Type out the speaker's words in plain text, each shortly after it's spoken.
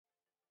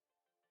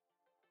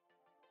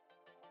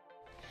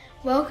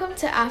Welcome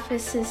to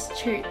Ephesus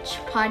Church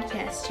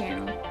podcast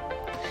channel.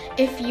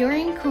 If you're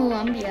in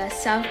Columbia,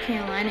 South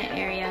Carolina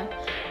area,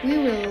 we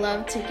would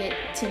love to get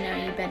to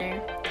know you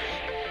better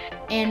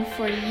and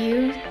for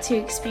you to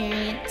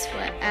experience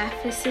what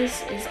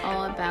Ephesus is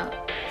all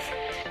about.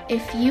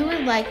 If you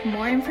would like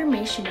more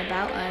information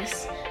about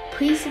us,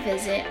 please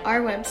visit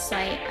our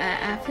website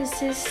at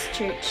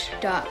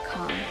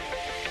ephesuschurch.com.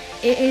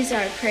 It is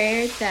our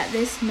prayer that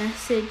this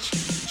message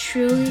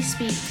truly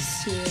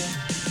speaks to you.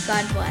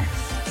 God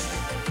bless.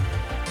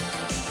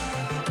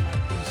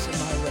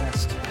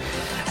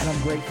 And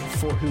I'm grateful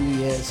for who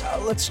he is.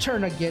 Let's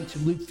turn again to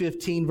Luke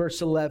 15,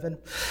 verse 11.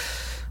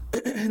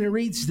 And it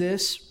reads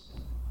this.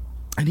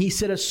 And he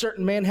said, a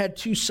certain man had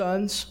 2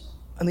 sons.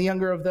 And the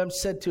younger of them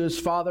said to his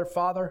father,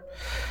 Father,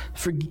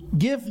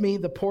 forgive me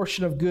the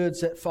portion of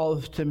goods that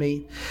falleth to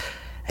me.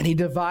 And he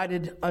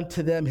divided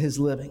unto them his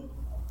living.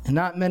 And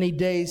not many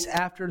days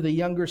after, the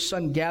younger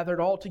son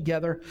gathered all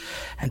together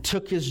and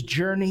took his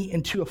journey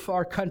into a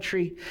far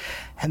country,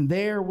 and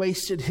there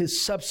wasted his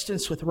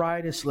substance with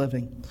riotous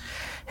living.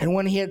 And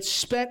when he had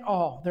spent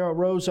all, there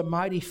arose a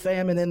mighty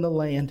famine in the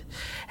land,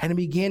 and he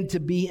began to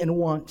be in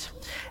want.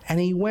 And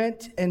he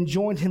went and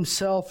joined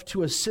himself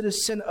to a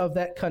citizen of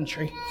that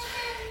country,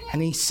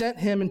 and he sent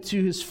him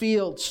into his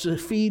fields to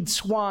feed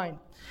swine.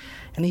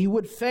 And he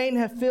would fain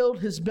have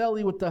filled his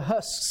belly with the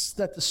husks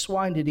that the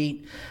swine did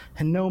eat,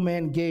 and no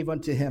man gave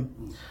unto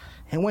him.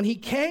 And when he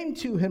came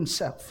to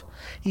himself,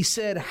 he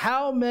said,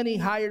 how many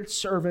hired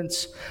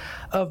servants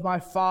of my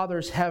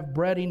father's have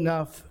bread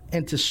enough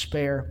and to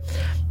spare,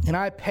 and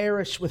I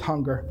perish with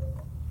hunger?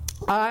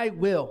 I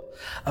will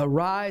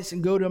arise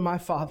and go to my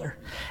father,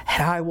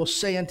 and I will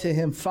say unto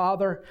him,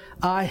 Father,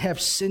 I have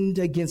sinned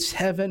against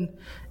heaven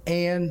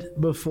and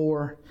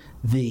before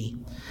thee.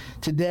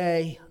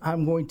 Today,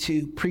 I'm going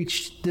to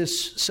preach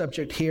this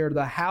subject here,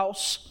 the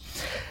house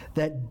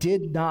that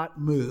did not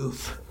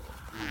move.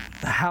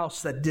 The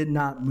house that did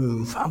not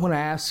move. I want to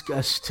ask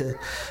us to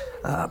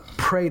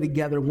pray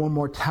together one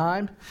more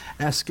time.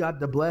 Ask God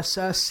to bless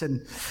us.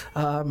 And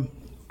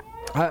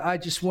I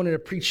just wanted to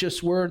preach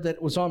this word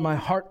that was on my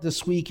heart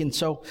this week. And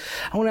so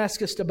I want to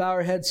ask us to bow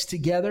our heads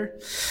together.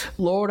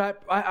 Lord,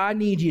 I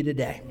need you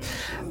today.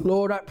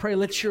 Lord, I pray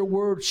let your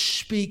word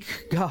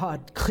speak,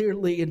 God,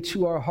 clearly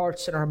into our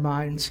hearts and our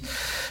minds.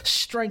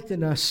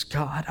 Strengthen us,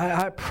 God.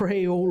 I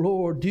pray, oh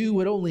Lord, do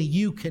what only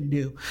you can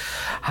do.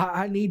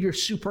 I need your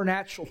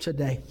supernatural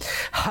today.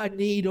 I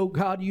need, oh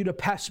God, you to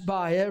pass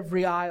by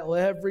every aisle,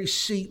 every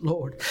seat,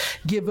 Lord.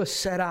 Give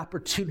us that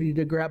opportunity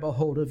to grab a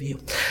hold of you.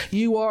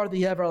 You are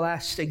the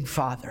everlasting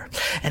Father.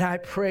 And I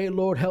pray,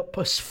 Lord, help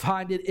us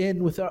find it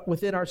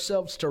within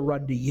ourselves to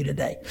run to you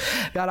today.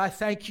 God, I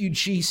thank you,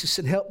 Jesus,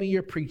 and help me,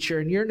 your preacher.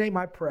 In your name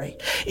I pray.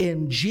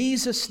 In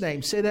Jesus'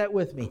 name. Say that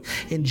with me.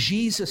 In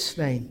Jesus'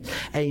 name.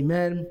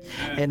 Amen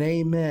and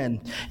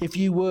amen. If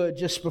you would,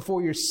 just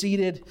before you're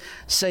seated,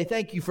 say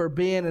thank you for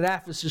being at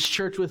Ephesus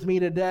Church with me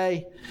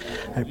today.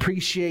 I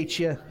appreciate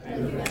you.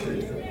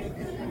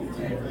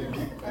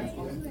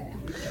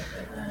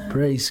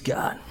 Praise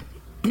God.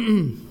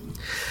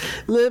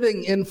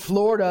 Living in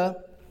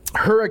Florida,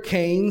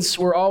 hurricanes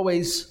were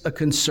always a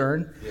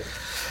concern.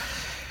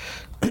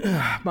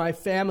 My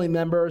family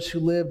members who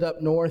lived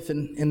up north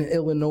in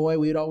Illinois,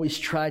 we'd always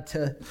try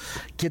to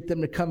get them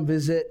to come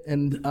visit,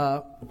 and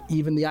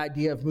even the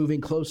idea of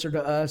moving closer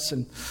to us.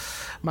 And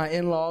my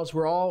in-laws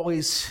were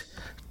always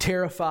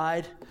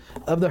terrified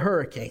of the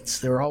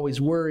hurricanes. They were always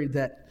worried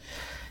that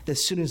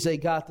as soon as they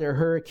got there,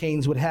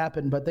 hurricanes would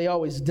happen, but they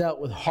always dealt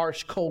with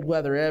harsh, cold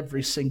weather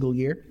every single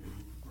year.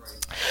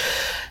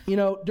 You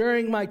know,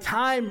 during my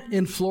time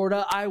in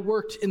Florida, I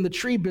worked in the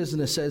tree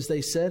business, as they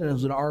said, and I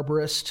was an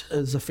arborist,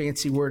 is a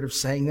fancy word of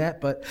saying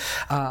that, but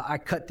I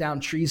cut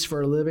down trees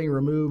for a living,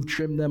 removed,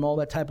 trimmed them, all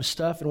that type of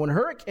stuff. And when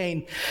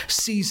hurricane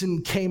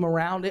season came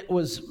around, it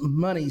was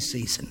money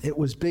season. It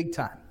was big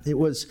time. It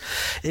was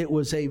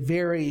a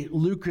very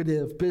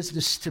lucrative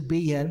business to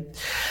be in.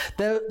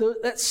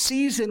 That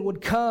season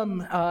would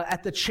come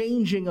at the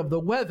changing of the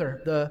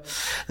weather.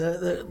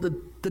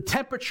 The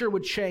temperature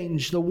would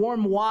change. The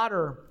warm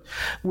water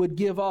would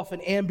give off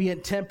an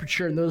ambient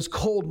temperature, and those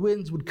cold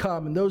winds would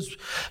come, and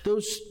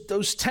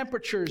those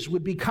temperatures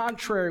would be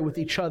contrary with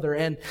each other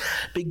and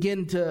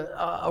begin to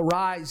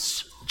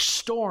arise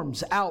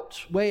storms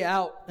way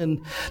out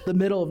in the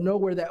middle of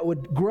nowhere that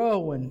would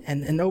grow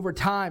and over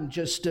time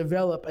just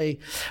develop a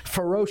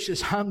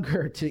ferocious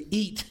hunger to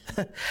eat.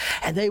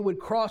 And they would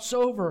cross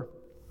over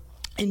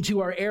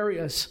into our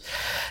areas.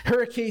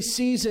 Hurricane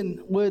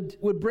season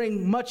would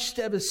bring much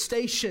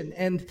devastation,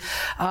 and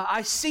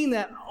I seen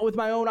that with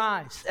my own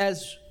eyes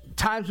as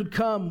times would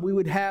come, we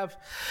would have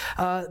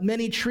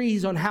many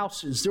trees on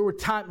houses. There were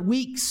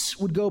weeks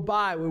would go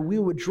by where we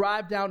would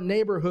drive down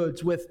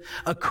neighborhoods with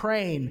a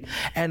crane,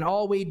 and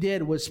all we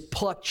did was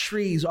pluck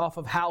trees off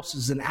of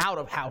houses and out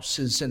of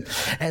houses,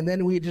 and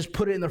then we'd just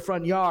put it in the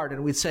front yard,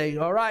 and we'd say,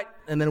 all right,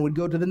 and then we'd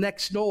go to the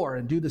next door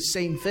and do the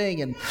same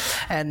thing,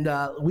 and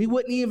we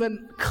wouldn't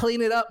even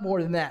clean it up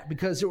more than that,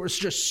 because there was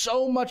just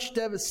so much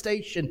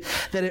devastation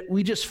that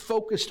we just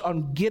focused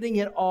on getting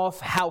it off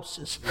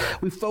houses.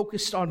 We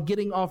focused on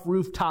getting off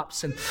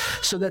rooftops, and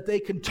so that they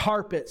can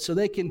tarp it, so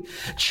they can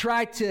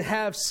try to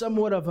have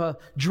somewhat of a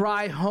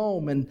dry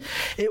home. And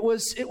it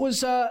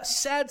was a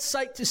sad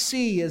sight to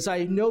see as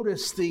I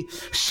noticed the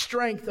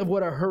strength of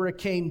what a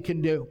hurricane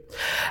can do.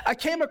 I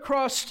came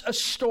across a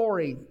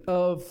story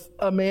of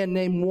a man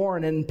named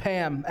Warren and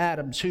Pam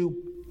Adams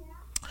who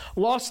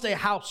lost a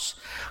house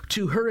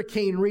to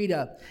Hurricane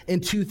Rita in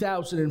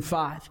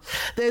 2005.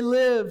 They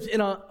lived in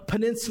a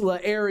peninsula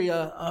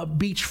area, a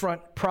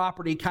beachfront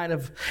property kind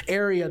of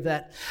area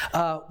that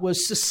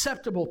was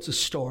susceptible to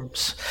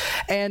storms.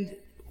 And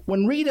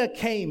when Rita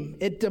came,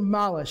 it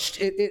demolished.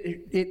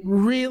 It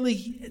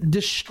really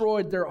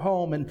destroyed their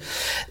home. And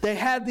they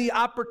had the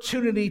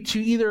opportunity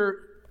to either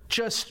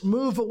just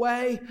move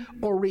away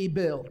or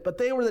rebuild. But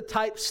they were the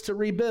types to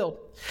rebuild.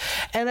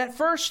 And at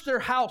first, their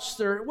house,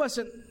 it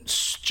wasn't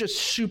just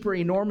super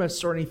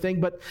enormous or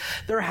anything, but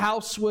their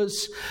house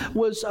was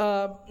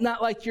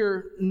not like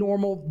your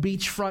normal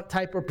beachfront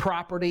type of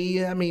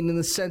property. I mean, in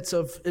the sense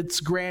of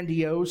it's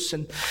grandiose,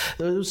 and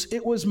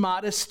it was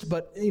modest,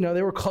 but they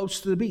were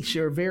close to the beach.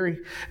 They were very,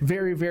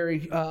 very,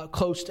 very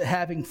close to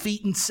having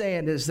feet in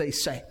sand, as they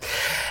say.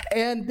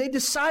 And they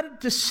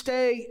decided to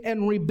stay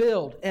and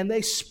rebuild, and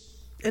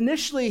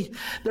initially,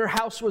 their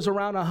house was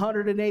around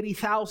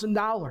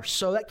 $180,000.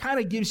 So that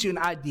kind of gives you an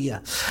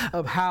idea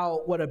of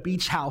what a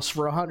beach house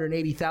for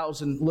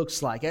 $180,000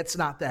 looks like. It's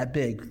not that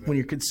big when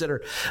you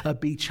consider a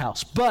beach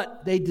house.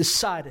 But they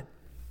decided,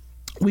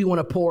 we want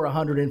to pour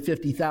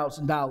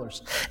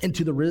 $150,000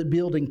 into the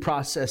rebuilding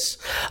process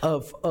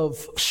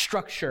of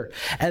structure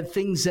and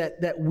things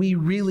that we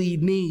really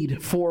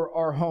need for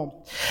our home.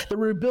 The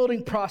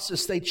rebuilding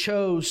process, they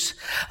chose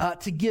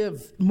to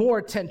give more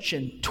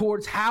attention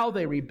towards how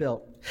they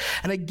rebuilt.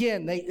 And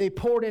again, they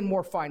poured in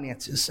more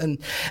finances,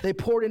 and they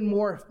poured in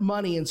more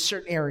money in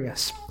certain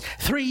areas.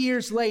 3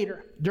 years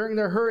later, during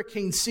their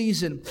hurricane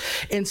season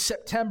in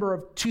September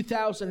of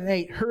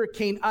 2008,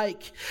 Hurricane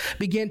Ike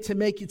began to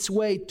make its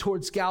way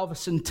towards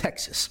Galveston,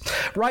 Texas,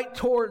 right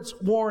towards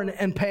Warren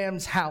and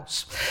Pam's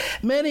house.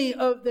 Many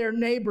of their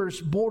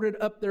neighbors boarded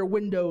up their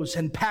windows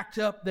and packed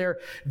up their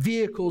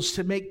vehicles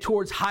to make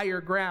towards higher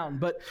ground.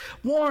 But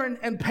Warren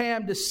and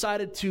Pam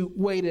decided to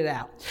wait it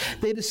out.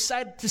 They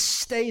decided to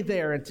stay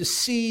there and to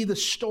see the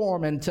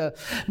storm and to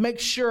make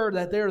sure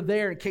that they're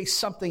there in case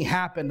something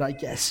happened, I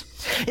guess.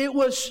 It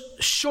was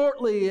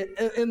shortly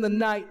in the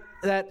night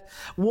that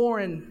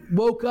Warren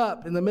woke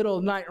up in the middle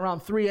of the night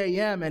around 3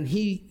 a.m. and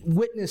he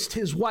witnessed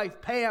his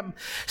wife Pam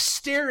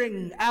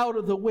staring out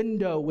of the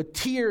window with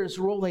tears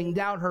rolling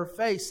down her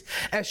face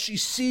as she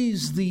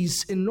sees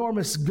these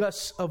enormous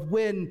gusts of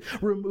wind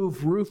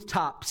remove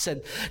rooftops,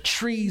 and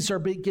trees are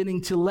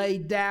beginning to lay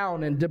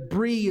down and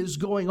debris is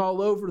going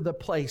all over the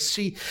place.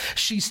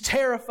 She's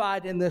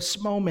terrified in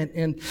this moment,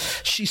 and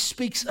she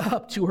speaks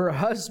up to her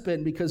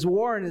husband because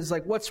Warren is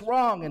like, "What's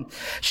wrong?" And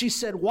she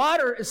said,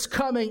 "Water is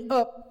coming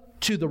up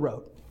to the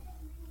road."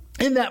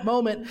 In that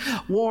moment,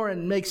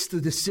 Warren makes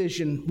the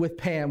decision with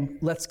Pam,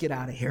 let's get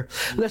out of here.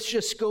 Let's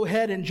just go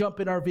ahead and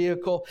jump in our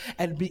vehicle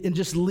and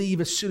just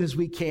leave as soon as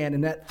we can.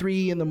 And at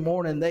 3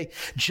 a.m, they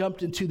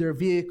jumped into their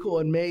vehicle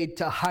and made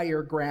to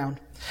higher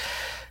ground.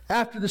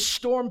 After the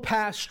storm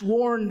passed,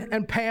 Warren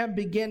and Pam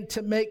began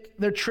to make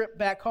their trip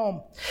back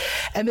home.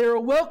 And they were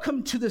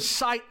welcomed to the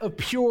sight of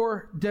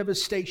pure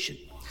devastation.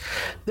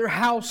 Their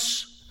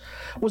house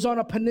was on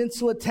a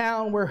peninsula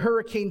town where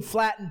hurricane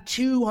flattened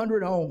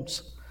 200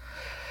 homes.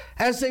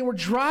 As they were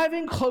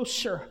driving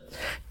closer,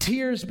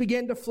 tears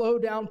began to flow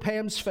down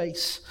Pam's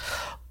face.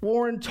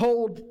 Warren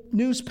told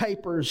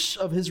newspapers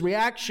of his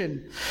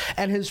reaction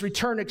and his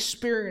return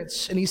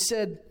experience, and he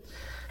said,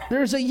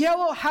 "There's a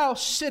yellow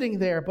house sitting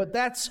there, but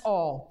that's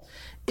all.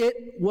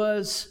 It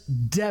was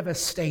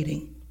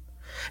devastating."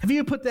 If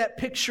you put that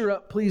picture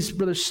up, please,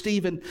 Brother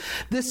Stephen,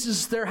 this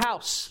is their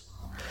house.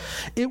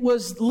 It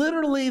was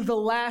literally the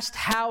last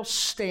house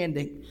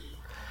standing.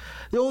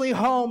 The only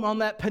home on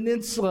that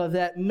peninsula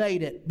that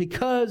made it,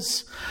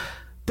 because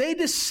they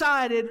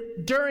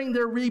decided during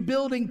their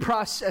rebuilding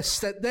process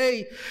that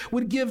they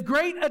would give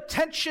great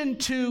attention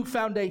to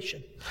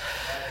foundation.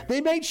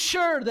 They made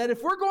sure that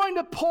if we're going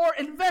to pour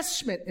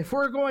investment, if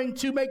we're going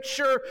to make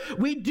sure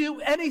we do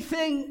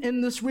anything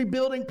in this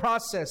rebuilding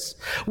process,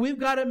 we've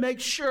got to make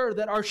sure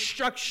that our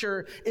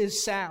structure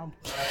is sound,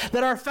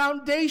 that our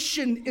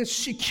foundation is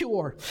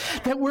secure,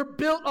 that we're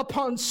built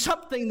upon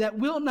something that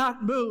will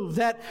not move,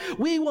 that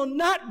we will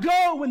not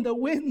go when the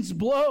winds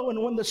blow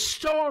and when the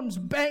storms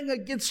bang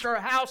against our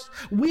house,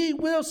 we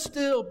will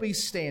still be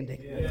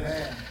standing.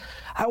 Yeah.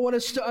 I want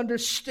us to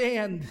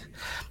understand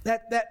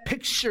that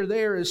picture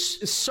there is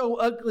so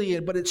ugly,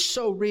 but it's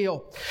so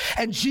real.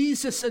 And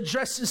Jesus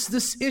addresses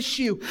this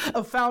issue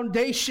of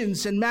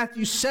foundations in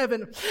Matthew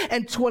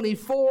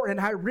 7:24. And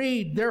I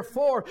read,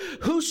 therefore,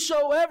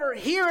 whosoever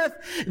heareth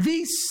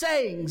these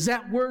sayings,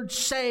 that word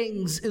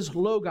sayings is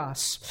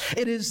logos.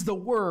 It is the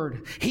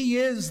word. He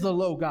is the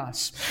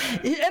logos.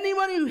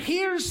 Anyone who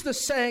hears the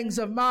sayings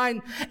of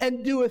mine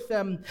and doeth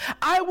them,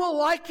 I will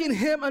liken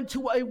him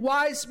unto a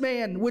wise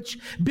man which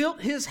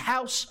built his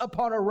house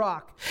upon a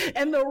rock.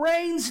 And the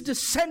rains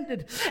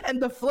descended,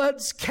 and the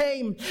floods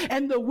came,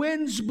 and the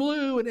winds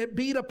blew, and it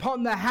beat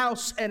upon the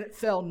house, and it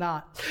fell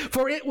not.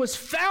 For it was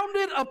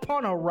founded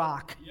upon a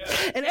rock.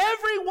 Yes. And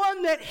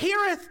everyone that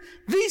heareth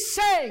these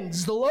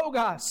sayings, the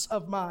logos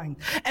of mine,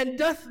 and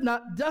doth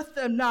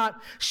them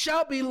not,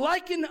 shall be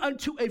likened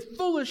unto a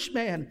foolish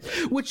man,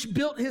 which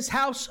built his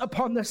house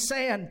upon the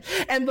sand.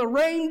 And the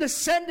rain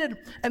descended,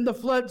 and the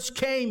floods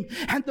came,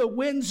 and the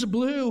winds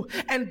blew,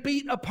 and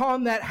beat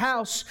upon that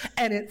house,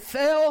 and it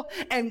fell,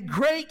 and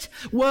great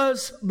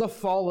was the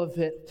fall of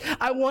it.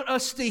 I want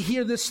us to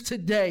hear this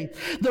today.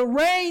 The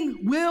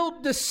rain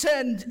will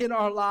descend in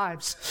our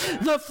lives.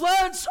 The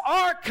floods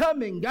are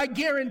coming. I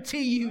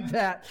guarantee you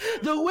that.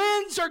 The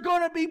winds are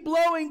going to be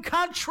blowing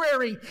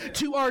contrary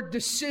to our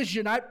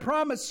decision. I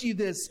promise you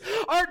this.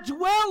 Our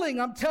dwelling,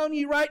 I'm telling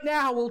you right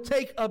now, will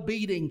take a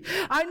beating.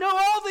 I know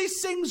all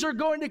these things are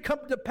going to come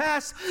to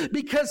pass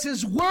because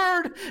His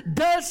Word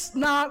does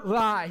not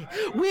lie.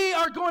 We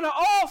are going to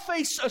all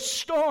face a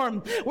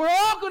storm. We're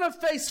all going to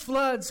face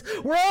floods.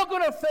 We're all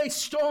going to face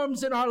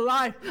storms in our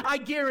life. I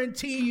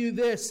guarantee you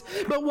this.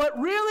 But what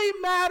really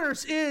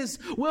matters is,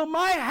 will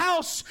my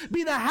house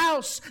be the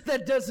house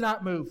that does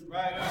not move?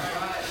 Right.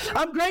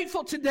 I'm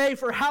grateful today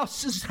for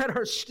houses that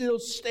are still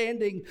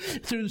standing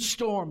through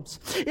storms.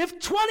 If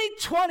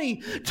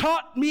 2020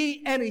 taught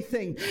me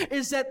anything,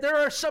 is that there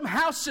are some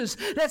houses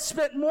that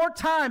spent more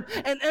time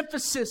and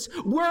emphasis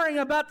worrying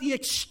about the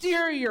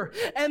exterior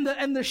and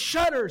the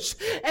shutters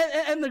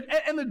and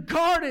the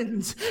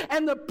gardens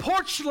and the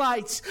porch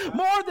lights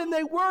more than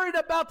they worried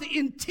about the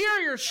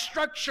interior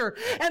structure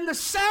and the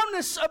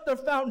soundness of the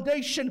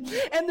foundation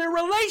and their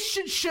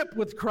relationship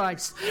with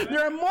Christ.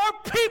 There are more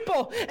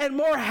people and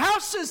more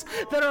houses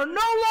that are no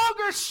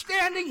longer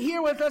standing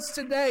here with us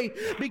today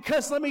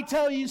because, let me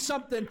tell you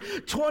something,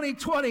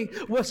 2020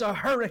 was a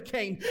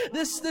hurricane.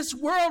 This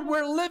world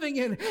we're living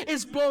in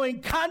is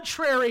blowing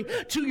contrary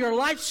to your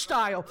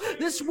lifestyle.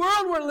 This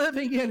world we're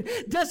living in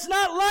does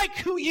not like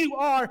who you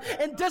are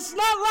and does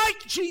not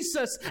like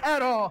Jesus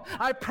at all.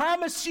 I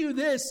promise you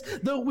this,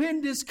 the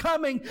wind is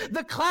coming,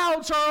 the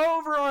clouds are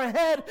over our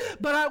head,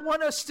 but I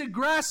want us to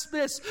grasp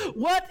this.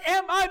 What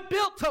am I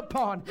built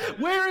upon?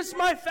 Where is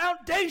my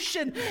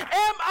foundation?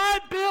 Am I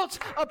built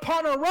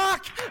upon a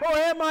rock or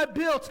am I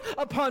built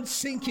upon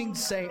sinking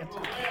sand?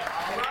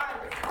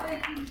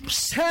 I'm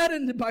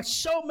saddened by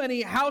so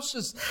many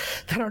houses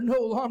that are no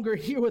longer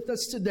here with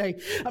us today.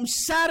 I'm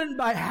saddened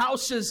by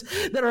houses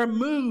that are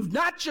moved,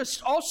 not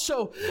just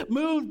also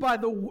moved by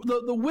the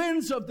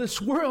winds of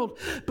this world,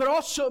 but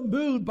also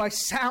moved by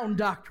sound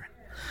doctrine.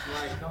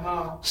 Right, come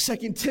on.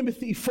 2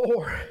 Timothy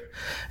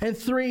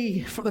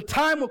 4:3, for the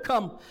time will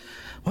come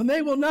when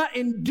they will not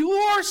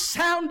endure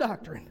sound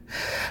doctrine,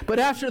 but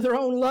after their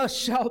own lust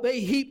shall they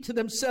heap to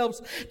themselves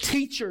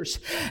teachers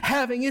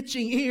having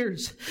itching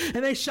ears,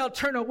 and they shall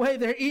turn away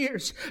their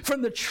ears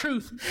from the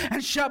truth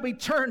and shall be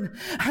turned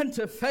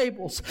unto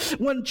fables.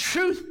 When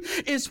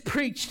truth is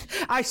preached,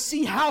 I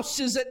see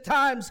houses at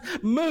times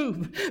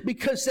move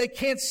because they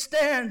can't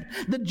stand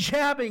the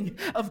jabbing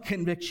of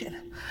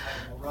conviction.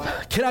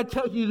 Can I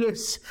tell you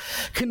this?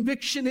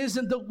 Conviction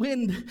isn't the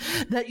wind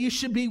that you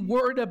should be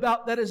worried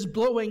about that is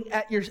blowing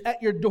at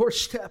your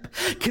doorstep.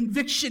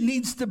 Conviction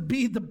needs to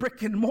be the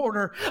brick and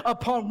mortar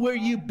upon where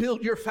you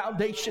build your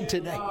foundation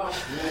today.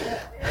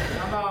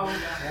 Come on.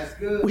 That's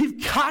good.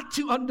 We've got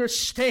to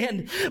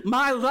understand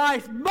my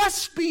life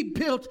must be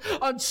built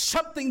on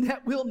something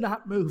that will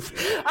not move.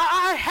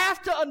 I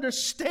have to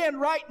understand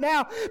right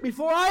now,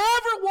 before I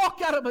ever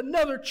walk out of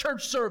another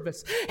church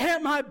service,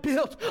 am I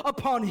built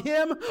upon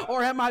Him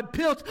or am I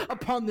built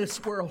upon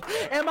this world?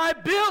 Am I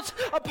built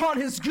upon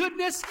His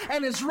goodness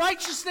and His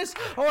righteousness,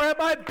 or am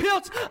I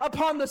built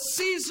upon the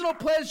seasonal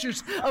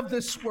pleasures of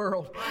this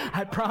world?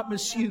 I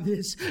promise you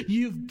this,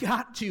 you've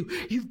got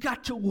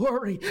to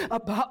worry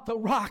about the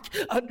rock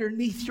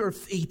underneath your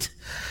feet.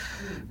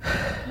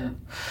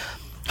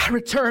 I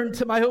return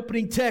to my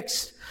opening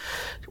text.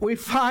 We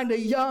find a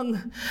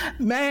young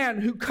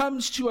man who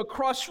comes to a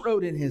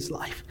crossroad in his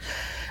life.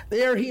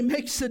 There he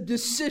makes a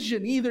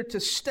decision either to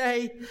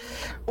stay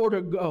or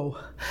to go.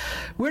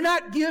 We're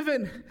not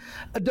given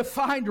a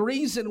defined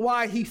reason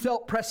why he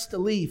felt pressed to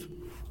leave.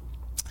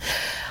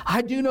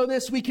 I do know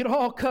this, we can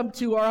all come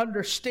to our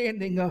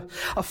understanding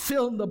of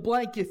fill in the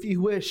blank, if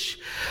you wish,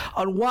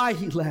 on why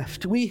he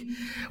left. We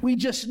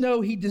just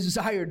know he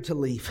desired to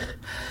leave.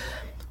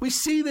 We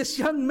see this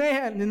young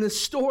man in the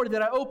story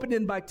that I opened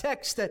in my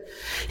text, that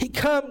he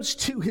comes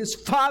to his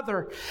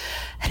father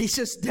and he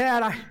says,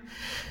 Dad,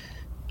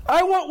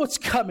 I want what's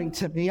coming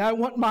to me. I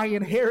want my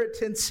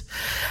inheritance.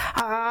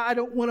 I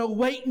don't want to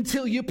wait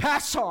until you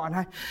pass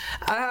on.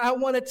 I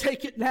want to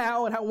take it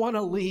now, and I want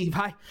to leave.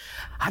 I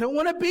don't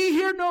want to be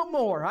here no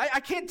more. I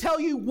can't tell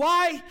you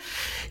why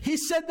he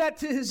said that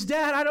to his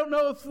dad. I don't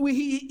know if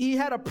he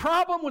had a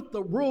problem with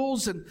the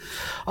rules, and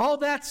all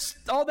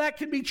that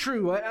can be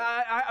true.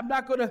 I'm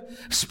not going to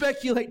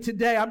speculate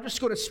today. I'm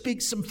just going to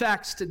speak some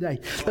facts today.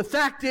 The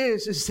fact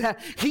is that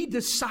he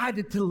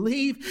decided to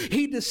leave.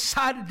 He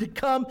decided to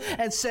come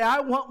and say, I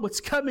want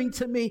what's coming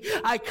to me.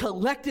 I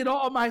collected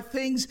all my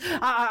things.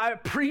 I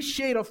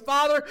appreciate a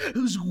father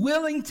who's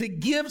willing to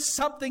give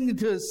something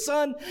to his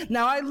son.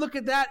 Now I look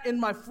at that in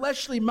my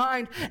fleshly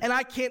mind, and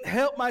I can't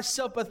help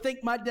myself but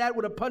think my dad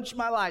would have punched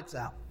my lights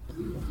out.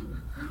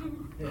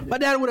 My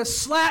dad would have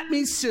slapped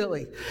me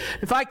silly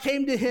if I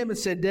came to him and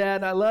said,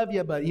 Dad, I love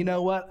you, but you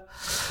know what?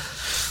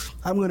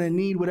 I'm going to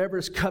need whatever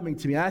is coming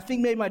to me. I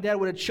think maybe my dad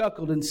would have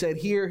chuckled and said,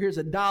 here's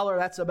 $1.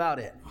 That's about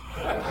it.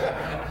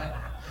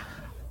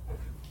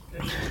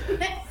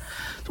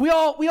 We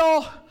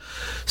all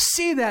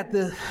see that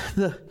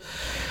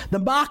the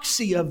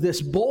moxie of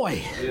this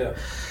boy. Yeah.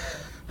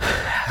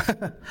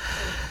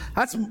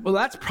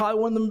 That's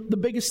probably one of the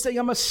biggest thing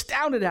I'm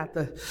astounded at.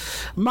 The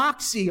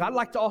moxie. I'd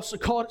like to also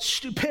call it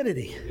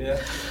stupidity.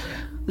 Yeah.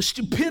 The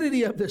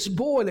stupidity of this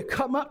boy to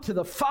come up to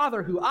the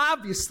father who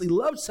obviously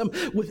loves him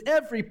with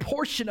every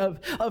portion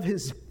of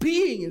his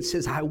being and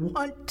says, I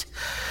want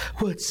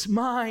what's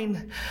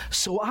mine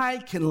so I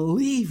can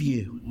leave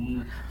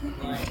you.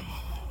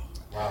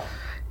 Wow.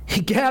 He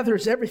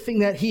gathers everything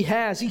that he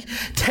has. He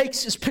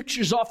takes his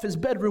pictures off his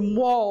bedroom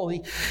wall.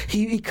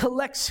 He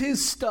collects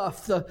his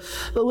stuff, the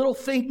little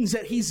things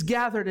that he's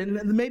gathered,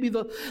 and maybe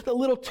the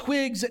little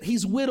twigs that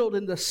he's whittled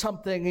into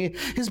something.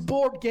 His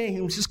board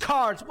games, his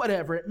cards,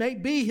 whatever it may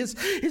be. His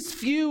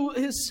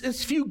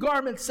few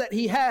garments that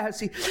he has.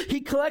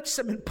 He collects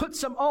them and puts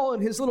them all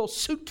in his little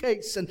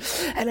suitcase,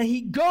 and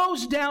he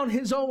goes down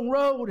his own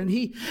road, and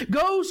he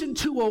goes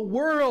into a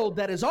world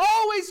that is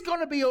always going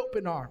to be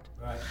open-armed.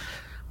 Right.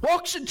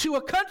 Walks into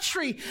a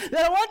country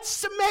that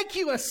wants to make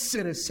you a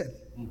citizen.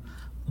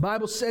 The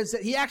Bible says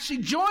that he actually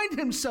joined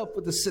himself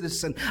with a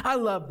citizen. I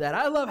love that.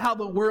 I love how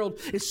the world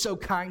is so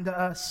kind to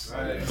us.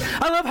 Right.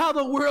 I love how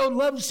the world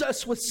loves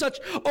us with such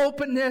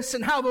openness,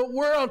 and how the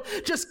world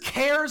just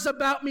cares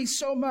about me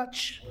so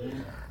much.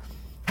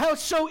 How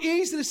it's so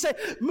easy to say,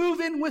 move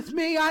in with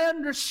me. I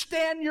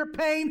understand your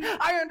pain.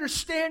 I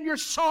understand your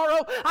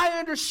sorrow. I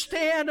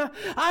understand.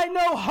 I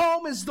know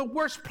home is the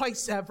worst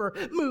place ever.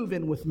 Move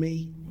in with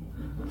me.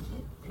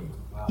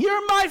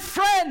 You're my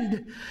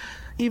friend,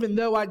 even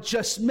though I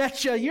just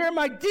met you. You're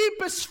my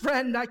deepest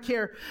friend. I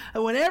care.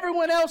 And when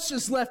everyone else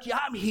has left you,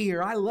 I'm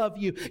here. I love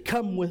you.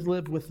 Come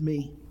live with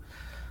me.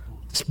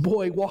 This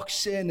boy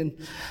walks in and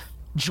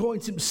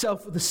joins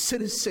himself with a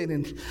citizen,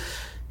 and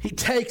he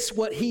takes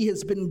what he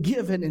has been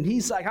given, and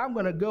he's like, I'm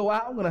going to go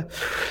out. I'm going to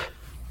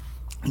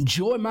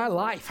enjoy my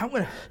life.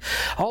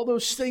 All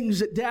those things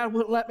that Dad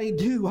wouldn't let me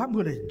do, I'm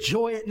going to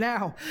enjoy it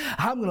now.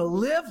 I'm going to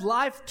live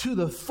life to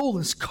the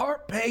fullest.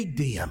 Carpe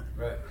diem.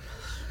 Right.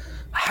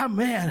 Oh,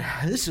 man,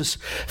 this is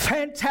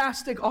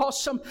fantastic,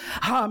 awesome.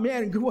 Oh,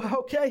 man,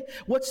 okay.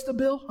 What's the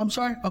bill? I'm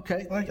sorry.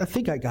 Okay, I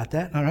think I got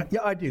that. All right.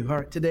 Yeah, I do. All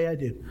right, today I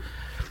do.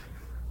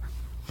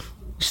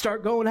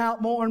 Start going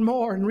out more and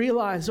more and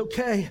realize,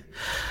 okay,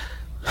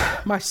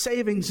 my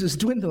savings is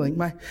dwindling.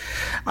 My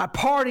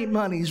party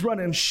money's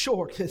running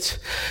short. It's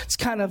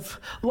kind of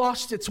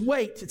lost its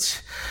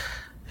weight.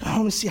 I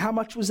want to see, how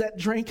much was that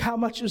drink? How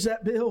much was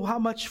that bill? How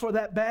much for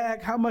that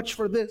bag? How much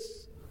for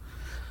this?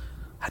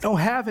 I don't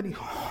have any.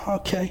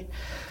 Okay.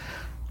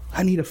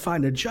 I need to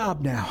find a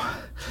job now.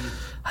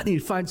 I need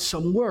to find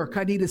some work.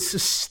 I need to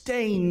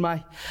sustain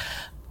my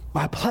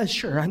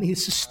pleasure. I need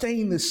to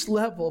sustain this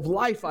level of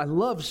life I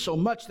love so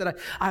much that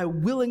I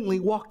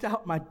willingly walked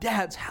out my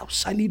dad's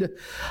house. I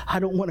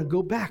don't want to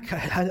go back.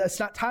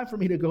 It's not time for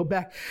me to go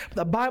back. But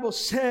the Bible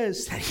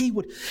says that he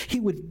would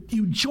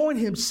join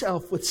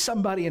himself with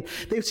somebody, and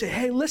they would say,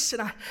 hey, listen,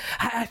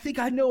 I think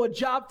I know a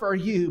job for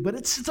you, but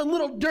it's a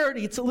little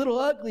dirty, it's a little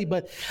ugly,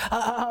 but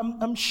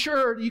I'm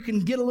sure you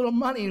can get a little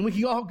money and we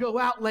can all go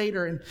out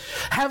later and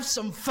have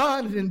some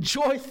fun and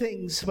enjoy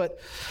things. But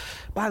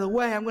by the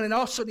way, I'm going to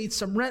also need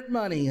some rent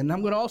money, and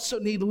I'm going to also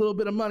need a little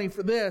bit of money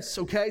for this,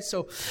 okay?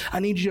 So I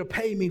need you to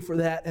pay me for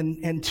that.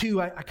 And two,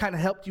 I kind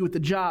of helped you with the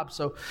job,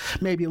 so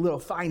maybe a little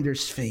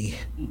finder's fee.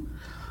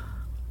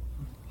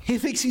 He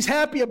thinks he's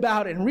happy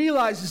about it and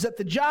realizes that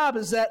the job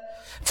is that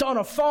it's on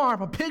a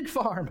farm, a pig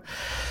farm.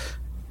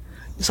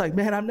 It's like,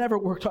 man, I've never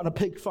worked on a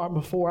pig farm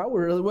before. I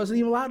really wasn't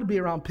even allowed to be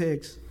around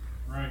pigs.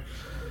 Right.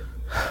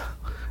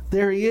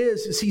 There he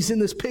is, as he's in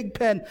this pig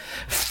pen,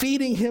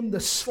 feeding him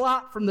the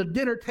slop from the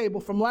dinner table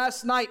from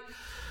last night.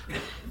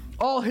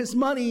 All his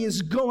money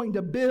is going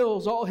to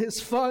bills. All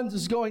his funds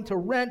is going to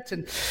rent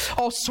and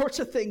all sorts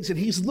of things. And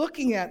he's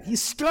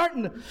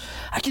starting to,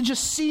 I can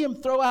just see him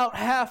throw out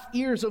half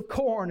ears of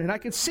corn. And I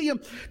can see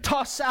him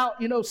toss out,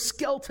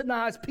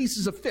 skeletonized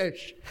pieces of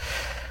fish.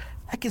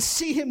 I can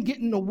see him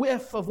getting a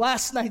whiff of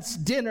last night's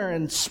dinner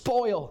and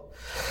spoil.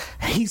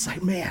 And he's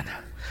like, man,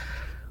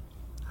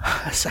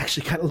 this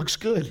actually kind of looks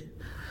good.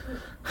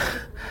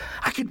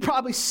 I could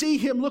probably see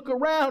him look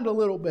around a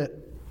little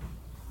bit.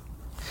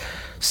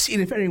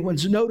 Seeing if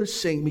anyone's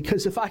noticing,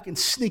 because if I can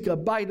sneak a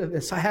bite of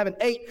this, I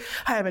haven't eaten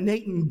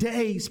in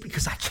days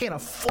because I can't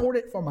afford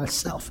it for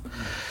myself.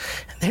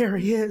 And there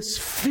he is,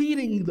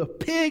 feeding the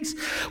pigs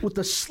with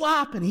the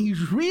slop, and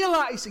he's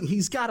realizing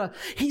he's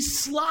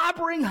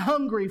slobbering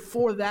hungry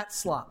for that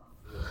slop.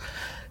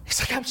 He's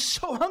like, I'm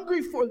so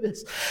hungry for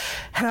this.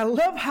 And I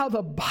love how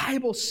the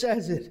Bible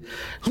says it.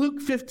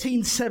 Luke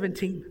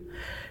 15:17.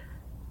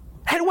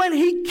 And when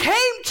he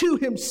came to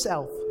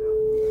himself,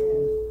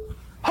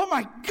 oh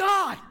my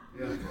God!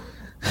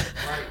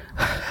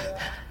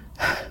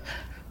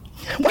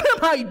 What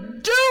am I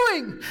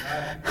doing?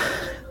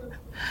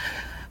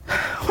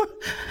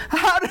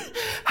 How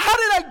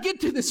did I get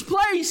to this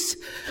place?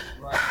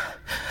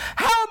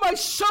 How am I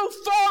so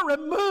far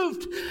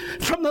removed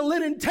from the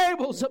linen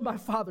tables of my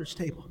father's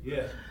table?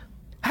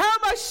 How am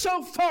I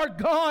so far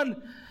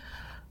gone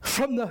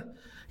from the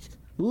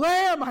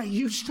lamb I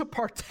used to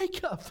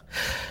partake of?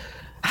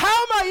 How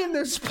am I in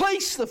this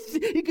place?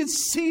 You can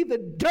see the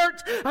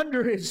dirt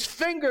under his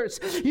fingers.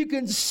 You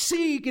can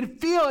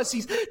feel as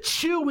he's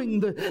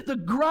chewing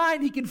the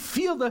grind. He can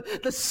feel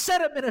the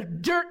sediment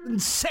of dirt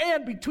and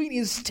sand between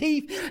his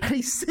teeth. And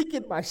he's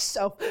thinking to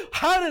myself,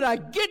 how did I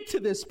get to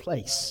this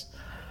place?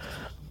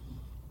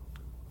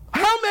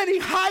 How many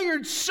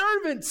hired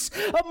servants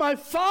of my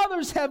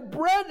father's have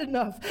bread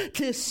enough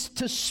to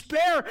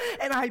spare,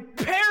 and I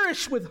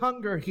perish with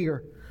hunger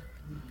here?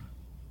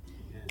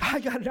 I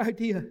got an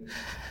idea.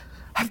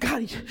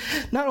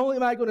 Not only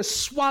am I going to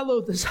swallow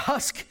this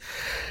husk,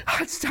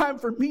 it's time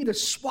for me to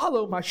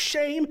swallow my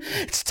shame.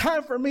 It's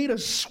time for me to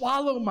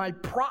swallow my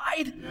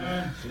pride.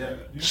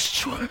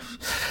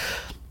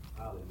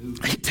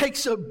 He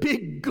takes a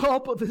big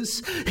gulp of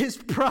his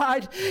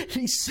pride.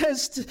 He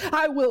says,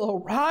 I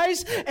will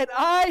arise and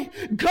I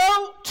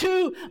go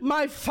to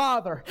my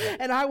father.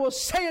 And I will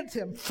say unto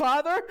him,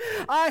 Father,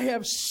 I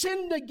have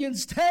sinned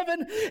against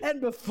heaven and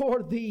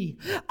before thee.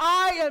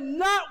 I am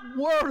not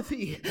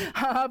worthy.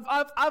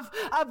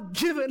 I've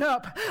given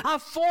up.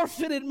 I've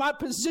forfeited my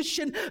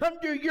position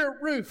under your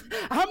roof.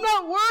 I'm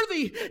not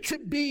worthy to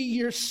be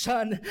your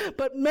son,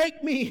 but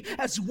make me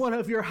as one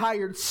of your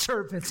hired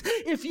servants.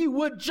 If you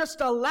would just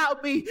allow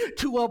me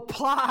to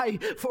apply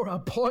for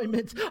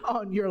employment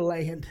on your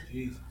land.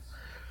 Jesus.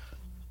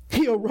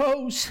 He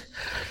arose,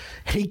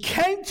 he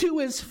came to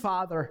his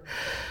father,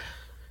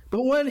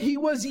 but when he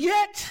was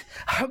yet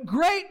a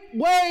great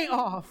way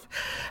off,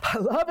 I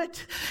love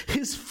it,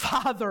 his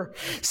father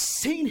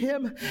seen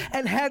him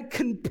and had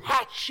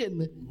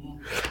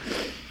compassion.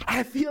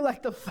 I feel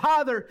like the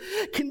father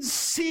can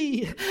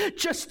see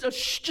just a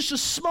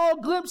small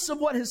glimpse of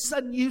what his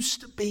son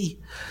used to be.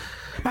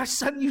 My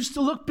son used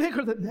to look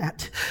bigger than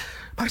that.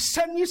 My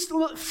son used to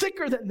look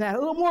thicker than that, a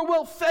little more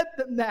well-fed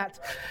than that.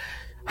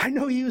 I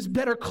know he was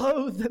better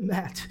clothed than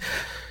that.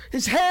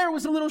 His hair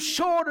was a little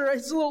shorter.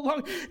 It's a little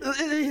long.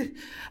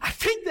 I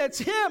think that's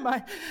him.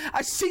 I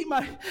see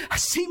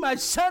my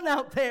son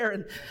out there,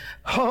 and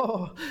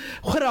oh,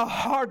 what a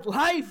hard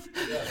life!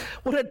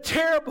 What a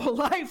terrible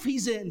life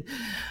he's in.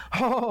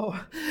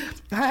 Oh,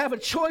 I have a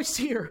choice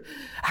here.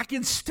 I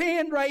can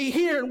stand right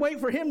here and wait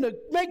for him to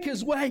make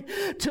his way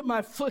to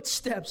my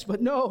footsteps,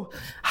 but no,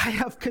 I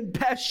have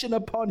compassion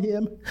upon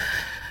him.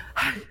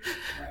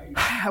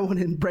 I want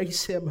to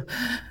embrace him.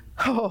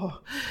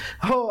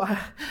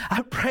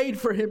 I prayed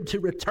for him to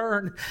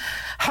return.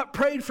 I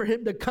prayed for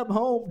him to come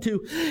home to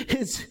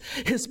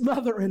his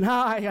mother and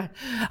I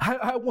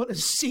want to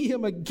see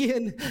him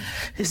again.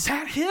 Is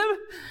that him?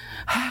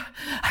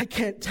 I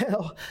can't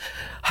tell.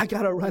 I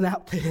got to run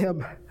out to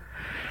him.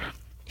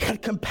 He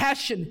had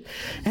compassion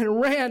and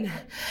ran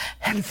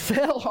and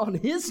fell on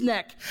his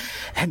neck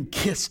and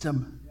kissed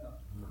him.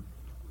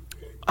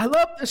 I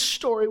love this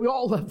story. We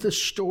all love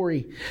this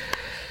story.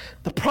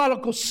 The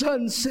prodigal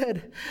son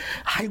said,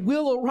 I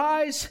will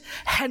arise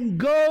and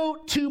go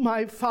to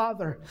my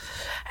father.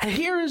 And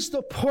here is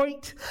the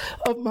point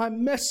of my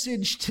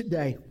message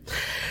today.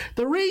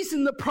 The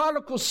reason the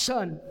prodigal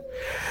son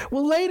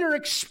will later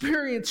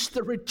experience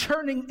the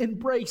returning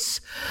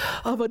embrace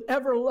of an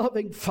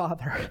ever-loving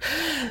father.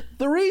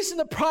 The reason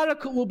the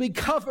prodigal will be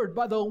covered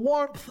by the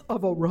warmth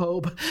of a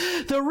robe.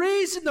 The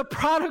reason the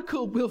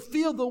prodigal will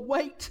feel the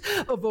weight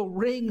of a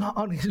ring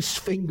on his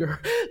finger.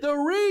 The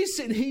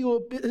reason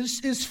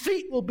his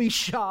feet will be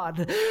shod.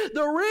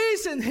 The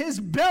reason his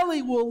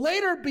belly will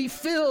later be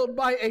filled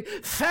by a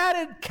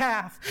fatted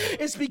calf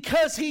is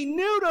because he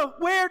knew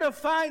where to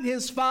find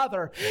his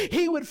father.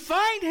 He would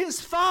find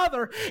his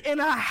father in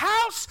a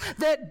house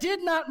that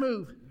did not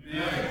move.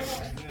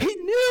 Yes. He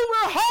knew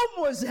where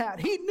home was at.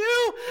 He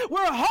knew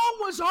where home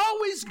was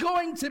always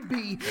going to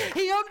be.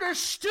 He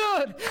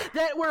understood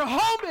that where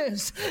home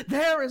is,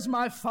 there is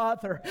my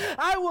father.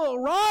 I will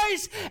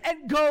rise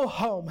and go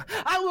home.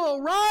 I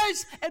will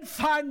rise and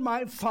find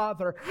my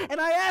father. And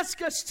I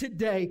ask us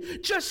today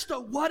just a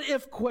what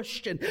if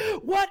question.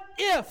 What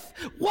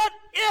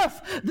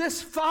if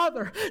this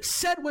father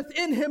said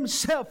within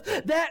himself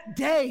that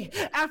day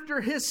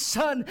after his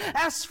son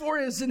asked for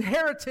his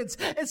inheritance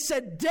and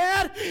said,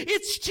 Dad,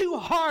 it's too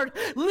hard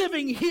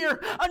living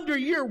here under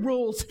your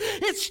rules.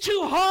 It's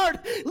too hard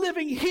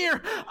living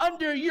here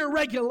under your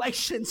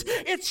regulations.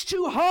 It's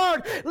too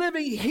hard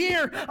living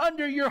here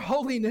under your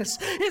holiness.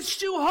 It's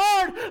too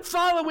hard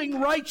following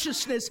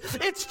righteousness.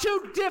 It's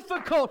too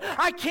difficult.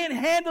 I can't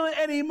handle it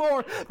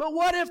anymore. But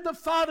what if the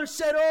father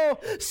said, oh,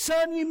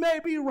 son, you may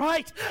be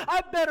right.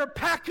 I better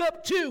pack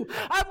up too.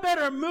 I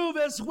better move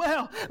as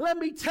well. Let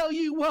me tell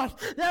you what,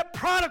 that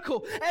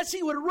prodigal, as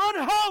he would run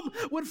home,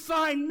 would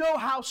find no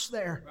house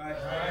there.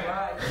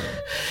 Right.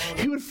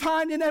 He would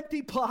find an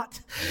empty plot.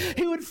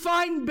 He would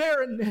find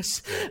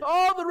barrenness,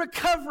 all the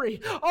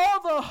recovery,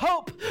 all the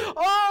hope,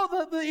 all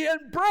the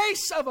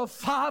embrace of a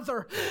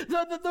father,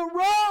 the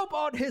robe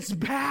on his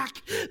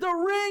back, the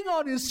ring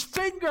on his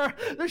finger,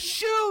 the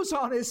shoes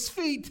on his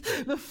feet,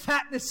 the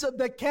fatness of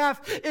the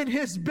calf in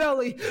his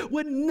belly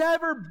would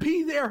never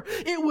be there.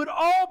 It would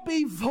all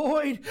be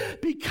void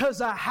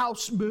because a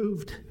house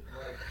moved.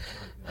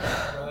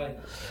 Right.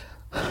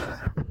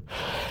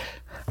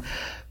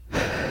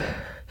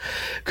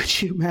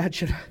 Could you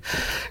imagine?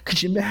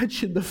 Could you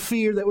imagine the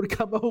fear that would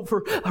come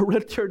over a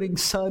returning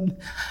son?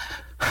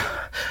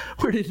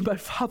 Where did my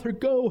father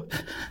go?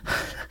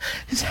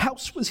 His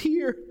house was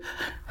here.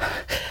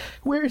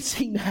 Where is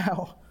he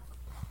now?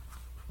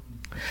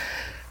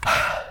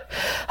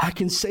 I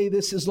can say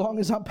this as long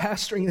as I'm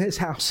pastoring this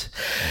house.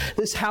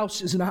 This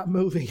house is not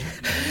moving.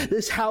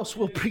 This house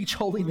will preach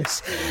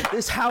holiness.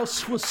 This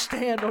house will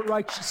stand on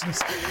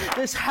righteousness.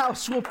 This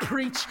house will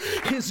preach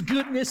His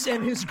goodness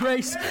and His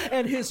grace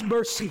and His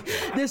mercy.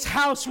 This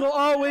house will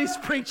always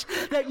preach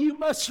that you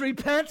must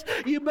repent,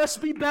 you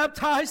must be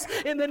baptized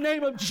in the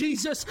name of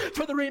Jesus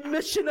for the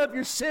remission of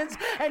your sins,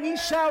 and ye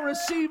shall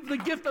receive the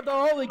gift of the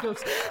Holy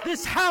Ghost.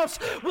 This house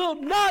will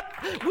not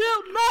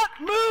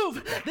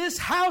move. This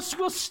house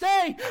will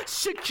stay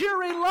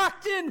securely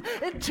locked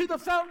into the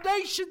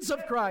foundations of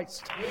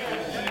Christ.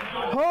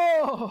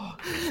 Oh,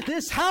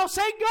 this house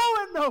ain't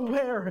going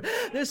nowhere.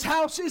 This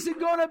house isn't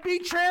going to be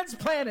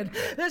transplanted.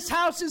 This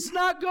house is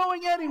not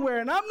going anywhere.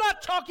 And I'm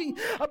not talking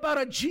about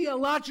a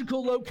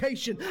geological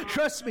location.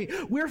 Trust me,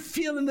 we're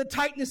feeling the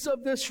tightness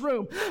of this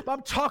room. But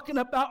I'm talking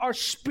about a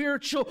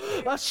spiritual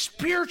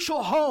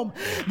home.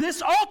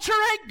 This altar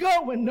ain't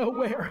going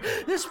nowhere.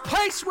 This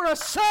place where a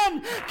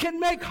son can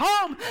make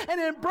home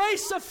and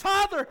embrace a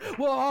father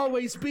will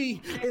always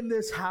be in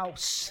this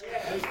house.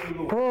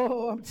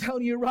 Oh, I'm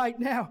telling you right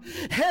now,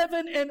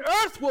 heaven and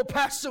earth will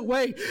pass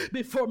away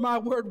before my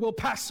word will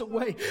pass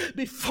away.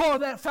 Before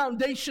that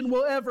foundation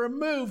will ever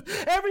move,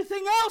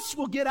 everything else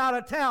will get out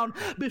of town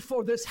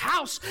before this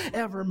house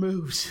ever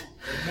moves.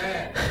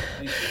 Amen.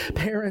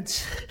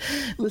 Parents,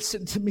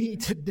 listen to me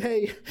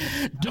today.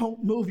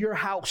 Don't move your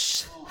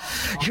house.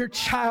 Your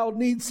child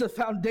needs the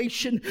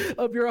foundation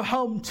of your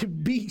home to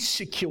be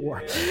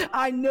secure.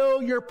 I know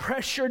you're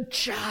pressured.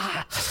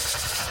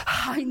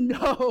 I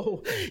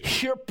know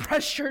you're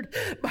pressured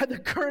by the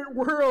current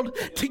world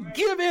to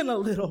give in a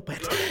little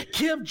bit.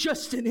 Give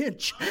just an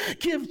inch.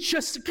 Give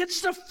just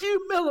a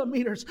few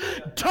millimeters.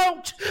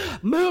 Don't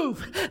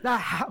move the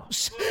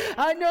house.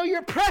 I know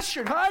you're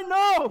pressured. I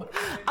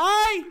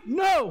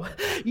know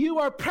you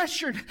are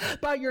pressured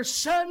by your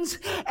sons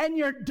and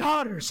your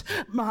daughters.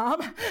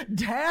 Mom,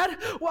 Dad,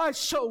 why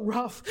so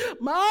rough?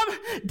 Mom,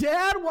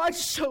 Dad, why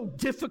so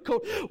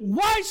difficult?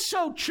 Why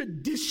so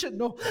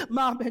traditional?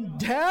 Mom and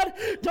Dad,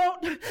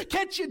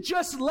 can't you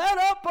just let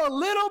up a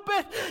little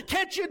bit?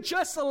 Can't you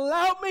just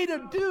allow me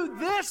to do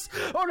this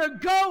or to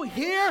go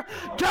here?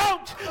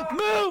 Don't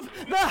move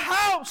the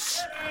house.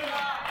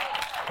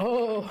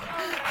 Oh,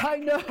 I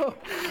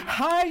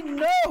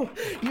know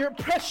you're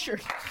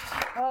pressured.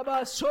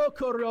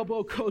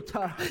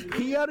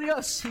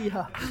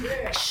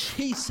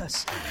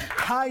 Jesus,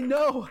 I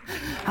know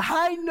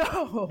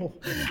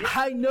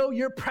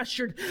you're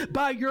pressured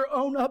by your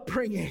own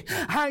upbringing.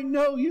 I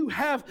know you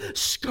have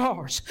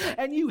scars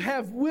and you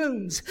have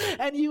wounds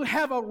and you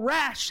have a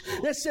rash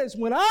that says,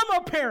 when I'm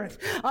a parent,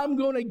 I'm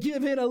going to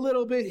give in a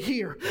little bit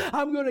here.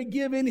 I'm going to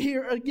give in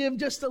here, give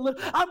just a little.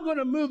 I'm going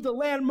to move the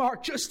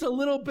landmark just a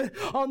little bit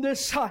on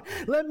this side.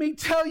 Let me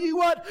tell you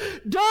what,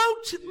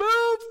 don't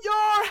move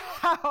your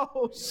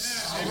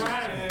house.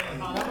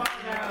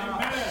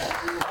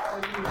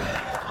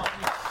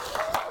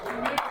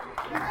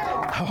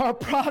 Our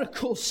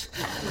prodigal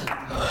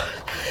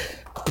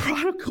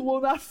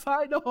will not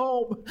find a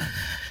home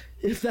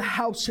if the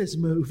house has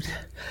moved.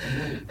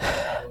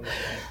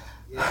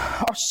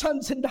 Our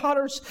sons and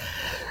daughters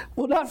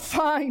will not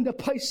find a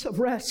place of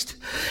rest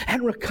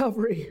and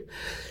recovery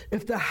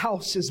if the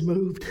house is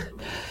moved.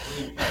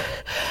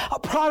 A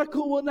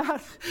prodigal will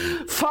not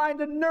find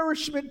a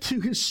nourishment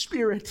to his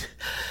spirit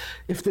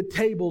if the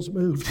table's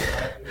moved.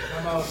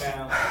 Come on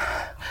now.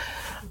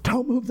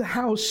 Don't move the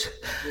house.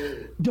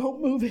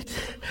 Don't move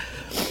it.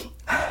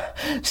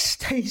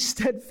 Stay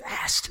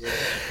steadfast.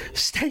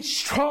 Stay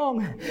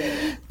strong.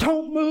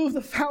 Don't move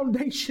the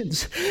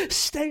foundations.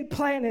 Stay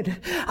planted.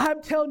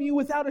 I'm telling you,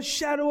 without a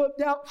shadow of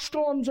doubt,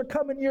 storms are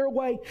coming your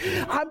way.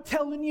 I'm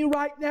telling you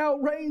right now,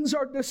 rains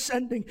are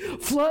descending.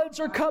 Floods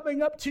are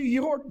coming up to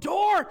your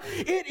door.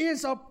 It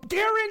is a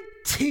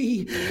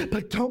guarantee.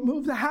 But don't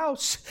move the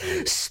house.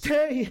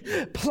 Stay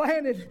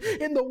planted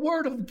in the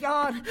Word of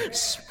God.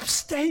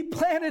 Stay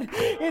planted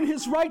in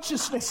His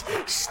righteousness.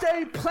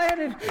 Stay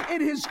planted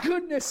in His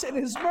goodness and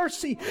His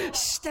mercy.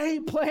 Stay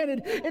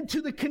planted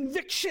into the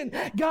conviction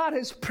God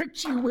has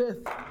pricked you with.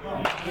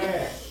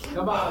 Yes.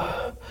 Come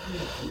on.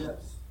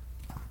 Yes.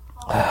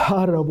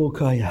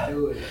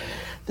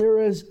 There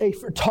is a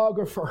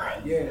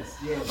photographer,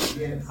 Yes.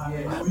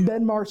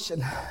 Ben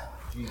Marson,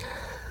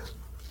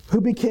 who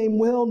became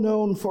well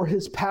known for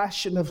his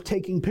passion of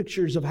taking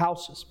pictures of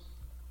houses.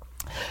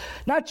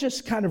 Not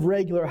just kind of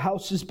regular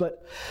houses,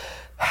 but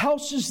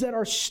houses that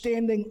are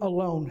standing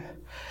alone.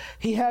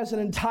 He has an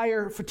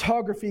entire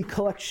photography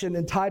collection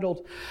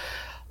entitled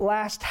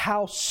Last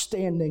House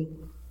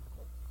Standing.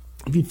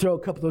 If you throw a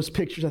couple of those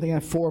pictures, I think I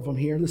have 4 of them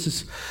here.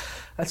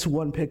 That's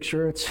one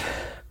picture.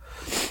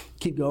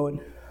 Keep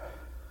going.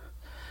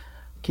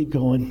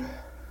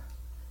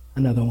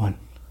 Another one.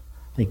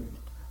 I think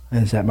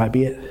that might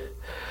be it.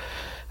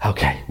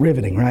 Okay,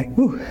 riveting, right?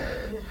 Woo.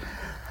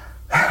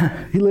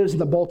 He lives in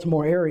the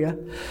Baltimore area.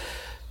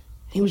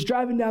 He was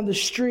driving down the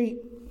street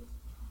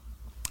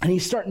and he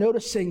started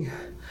noticing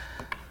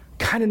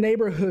kind of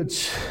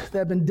neighborhoods that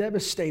have been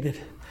devastated.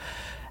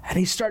 And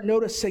he started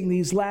noticing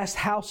these last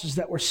houses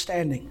that were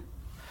standing.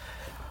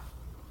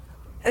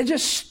 It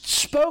just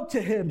spoke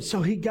to him,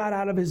 so he got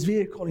out of his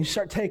vehicle and he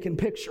started taking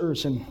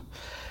pictures, and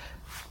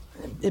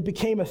it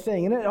became a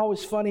thing. Isn't it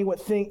always funny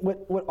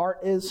what art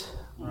is?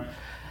 Right.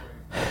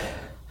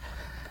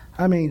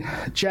 I mean,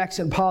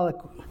 Jackson Pollock,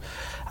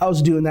 I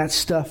was doing that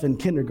stuff in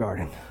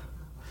kindergarten.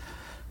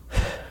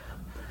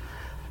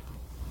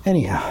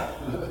 Anyhow,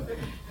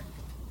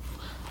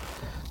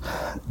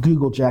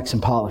 Google Jackson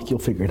Pollock, you'll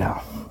figure it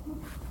out.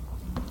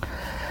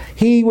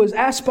 He was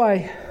asked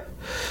by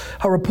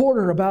a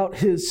reporter about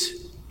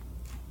his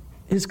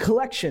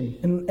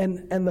collection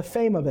and the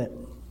fame of it.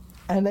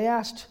 And they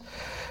asked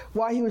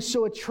why he was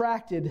so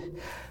attracted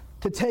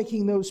to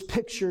taking those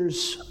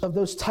pictures of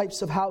those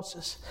types of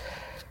houses.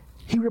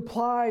 He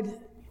replied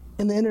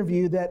in the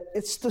interview that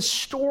it's the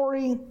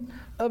story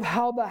of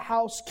how the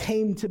house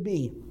came to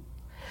be.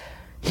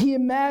 He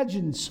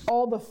imagines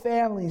all the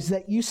families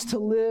that used to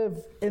live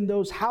in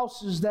those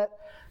houses that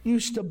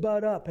used to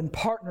bud up and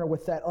partner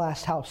with that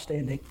last house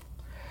standing.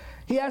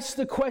 He asked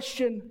the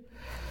question,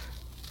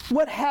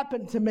 what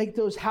happened to make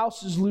those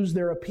houses lose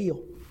their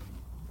appeal?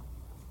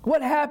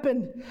 What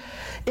happened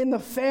in the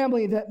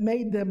family that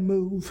made them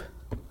move?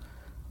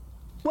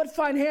 What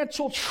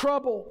financial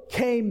trouble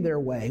came their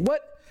way?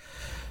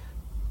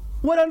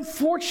 What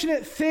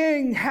unfortunate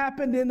thing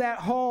happened in that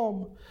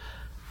home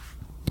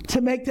to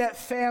make that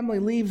family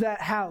leave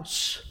that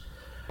house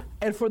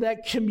and for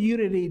that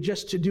community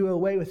just to do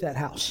away with that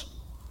house?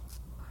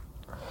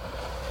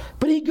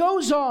 But he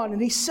goes on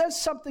and he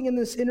says something in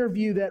this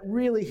interview that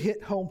really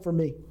hit home for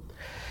me.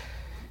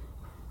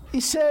 He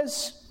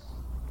says,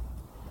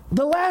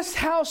 the last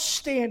house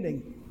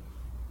standing,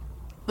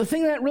 the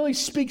thing that really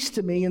speaks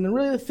to me, and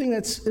the thing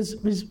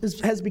that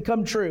has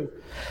become true,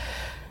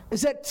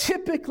 is that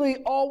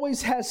typically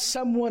always has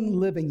someone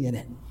living in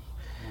it.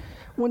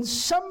 When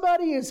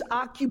somebody is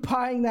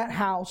occupying that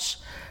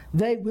house,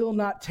 they will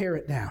not tear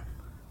it down.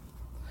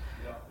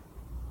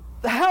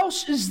 The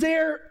house is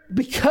there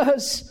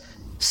because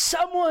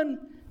someone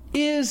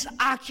is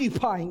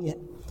occupying it.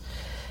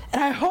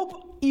 And I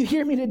hope you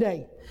hear me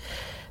today,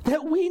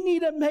 that we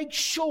need to make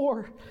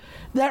sure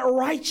that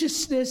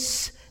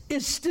righteousness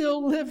is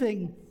still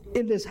living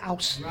in this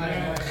house.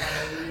 Right.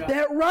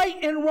 That right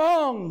and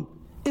wrong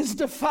is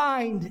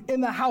defined in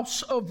the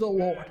house of the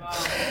Lord.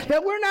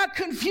 That we're not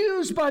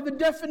confused by the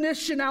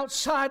definition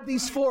outside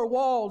these 4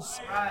 walls.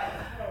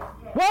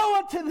 Woe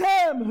unto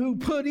them who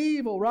put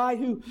evil, right?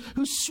 Who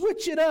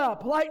switch it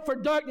up, light for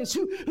darkness,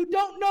 who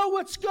don't know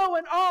what's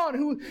going on,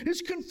 who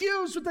is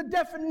confused with the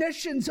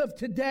definitions of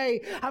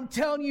today. I'm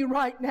telling you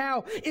right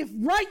now, if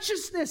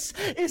righteousness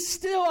is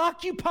still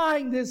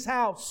occupying this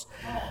house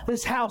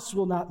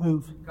will not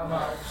move. Come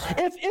on.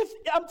 If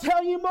I'm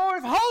telling you more,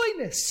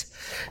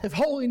 if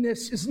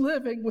holiness is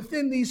living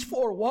within these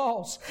 4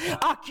 walls,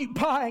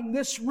 occupying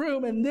this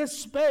room and this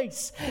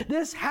space,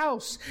 this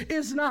house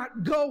is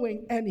not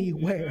going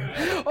anywhere.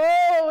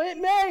 Oh, it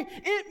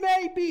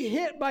may be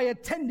hit by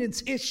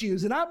attendance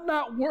issues, and I'm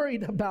not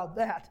worried about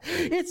that.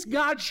 It's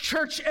God's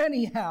church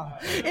anyhow.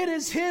 It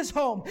is His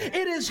home.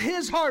 It is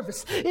His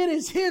harvest. It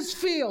is His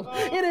field.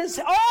 It is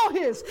all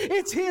His.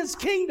 It's His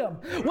kingdom.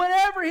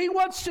 Whatever He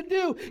wants to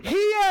do,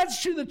 He adds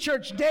to the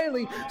church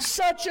daily,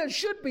 such as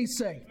should be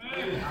saved.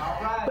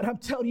 But I'm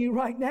telling you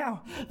right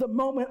now, the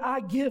moment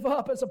I give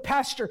up as a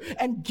pastor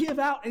and give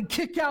out and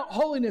kick out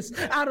holiness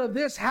out of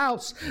this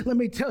house, let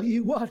me tell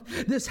you what,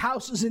 this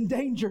house is in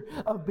danger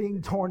of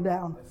being torn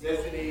down.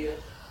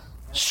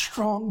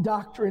 Strong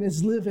doctrine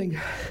is living.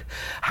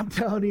 I'm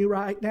telling you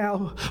right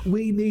now,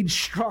 we need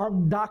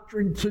strong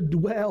doctrine to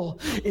dwell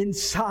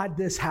inside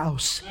this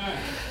house.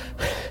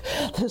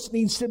 This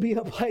needs to be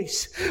a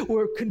place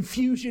where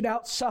confusion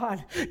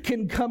outside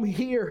can come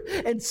here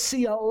and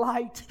see a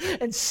light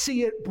and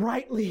see it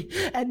brightly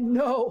and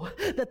know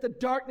that the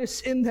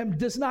darkness in them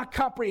does not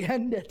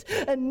comprehend it,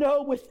 and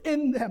know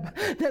within them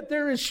that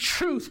there is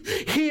truth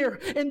here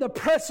in the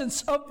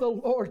presence of the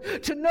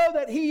Lord. To know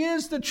that He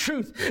is the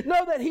truth,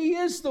 know that He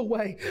is the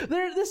way.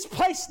 This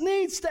place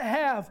needs to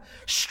have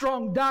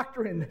strong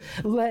doctrine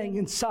laying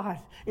inside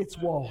its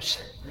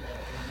walls.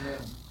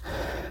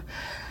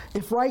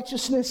 If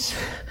righteousness,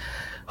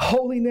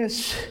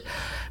 holiness,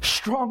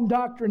 strong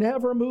doctrine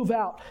ever move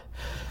out,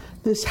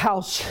 this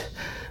house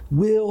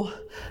will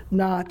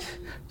not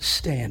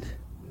stand.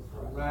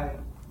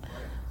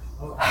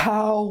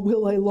 How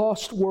will a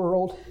lost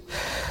world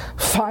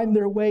find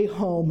their way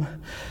home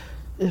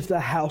if the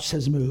house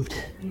has moved?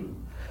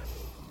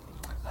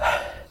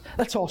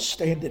 Let's all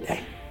stand today.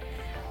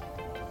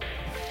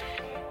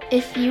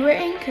 If you were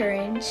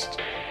encouraged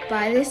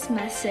by this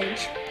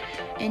message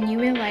and you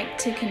would like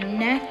to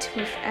connect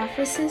with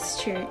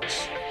Ephesus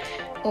Church,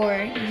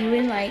 or you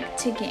would like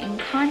to get in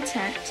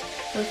contact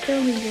with the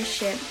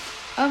leadership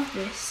of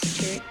this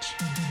church,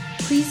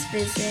 please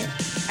visit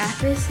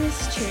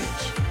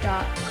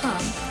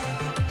ephesuschurch.com.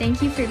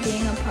 Thank you for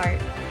being a part